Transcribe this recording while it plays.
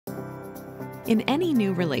In any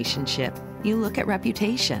new relationship, you look at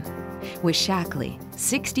reputation. With Shaklee,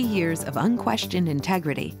 60 years of unquestioned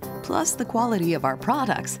integrity, plus the quality of our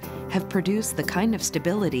products, have produced the kind of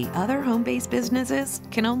stability other home-based businesses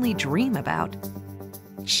can only dream about.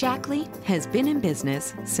 Shaklee has been in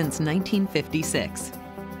business since 1956.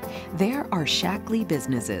 There are Shaklee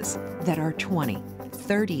businesses that are 20,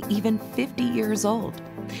 30, even 50 years old.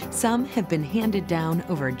 Some have been handed down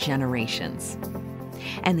over generations.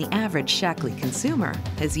 And the average Shaklee consumer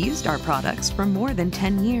has used our products for more than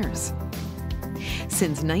 10 years.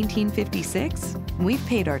 Since 1956, we've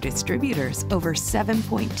paid our distributors over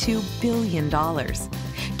 $7.2 billion,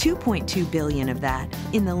 $2.2 billion of that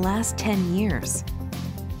in the last 10 years.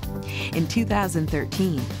 In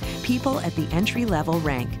 2013, people at the entry-level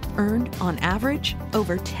rank earned, on average,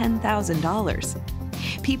 over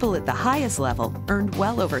 $10,000. People at the highest level earned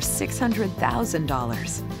well over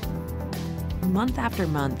 $600,000. Month after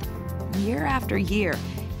month, year after year,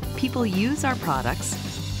 people use our products,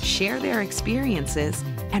 share their experiences,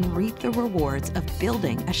 and reap the rewards of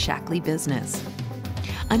building a Shaklee business.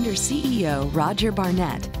 Under CEO Roger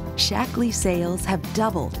Barnett, Shaklee sales have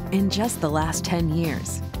doubled in just the last 10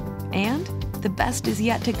 years. And the best is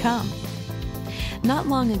yet to come. Not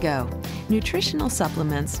long ago, nutritional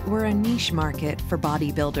supplements were a niche market for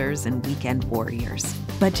bodybuilders and weekend warriors.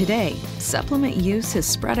 But today, supplement use has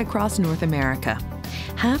spread across North America.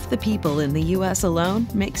 Half the people in the U.S. alone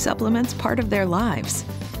make supplements part of their lives.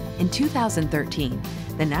 In 2013,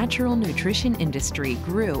 the natural nutrition industry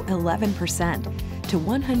grew 11% to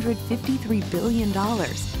 $153 billion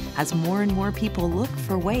as more and more people look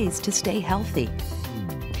for ways to stay healthy.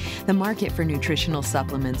 The market for nutritional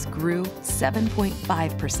supplements grew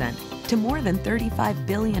 7.5% to more than $35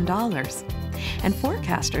 billion. And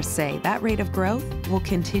forecasters say that rate of growth will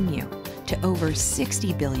continue to over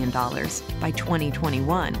 $60 billion by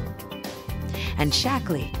 2021. And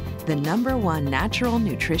Shaklee, the #1 natural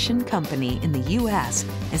nutrition company in the U.S.,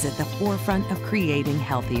 is at the forefront of creating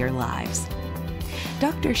healthier lives.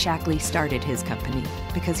 Dr. Shaklee started his company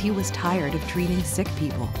because he was tired of treating sick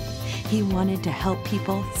people. He wanted to help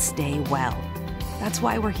people stay well. That's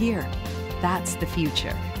why we're here. That's the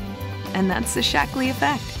future. And that's the Shaklee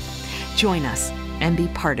Effect. Join us and be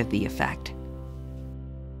part of the effect.